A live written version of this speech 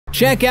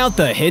Check out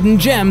the hidden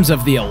gems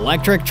of the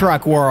electric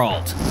truck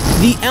world.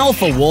 The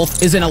Alpha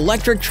Wolf is an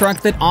electric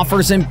truck that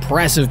offers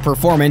impressive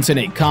performance in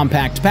a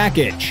compact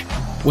package.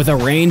 With a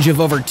range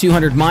of over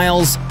 200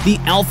 miles, the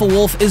Alpha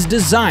Wolf is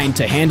designed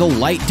to handle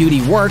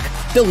light-duty work,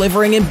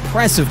 delivering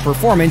impressive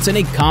performance in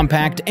a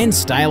compact and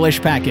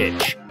stylish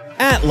package.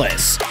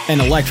 Atlis,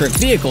 an electric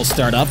vehicle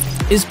startup,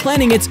 is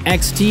planning its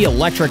XT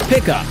electric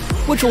pickup,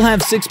 which will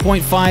have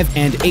 6.5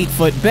 and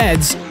 8-foot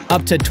beds,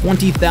 up to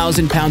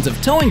 20,000 pounds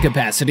of towing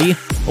capacity,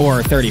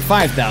 or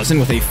 35,000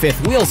 with a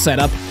fifth wheel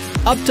setup,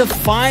 up to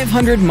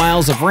 500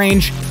 miles of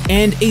range,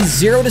 and a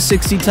 0 to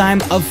 60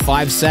 time of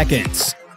 5 seconds.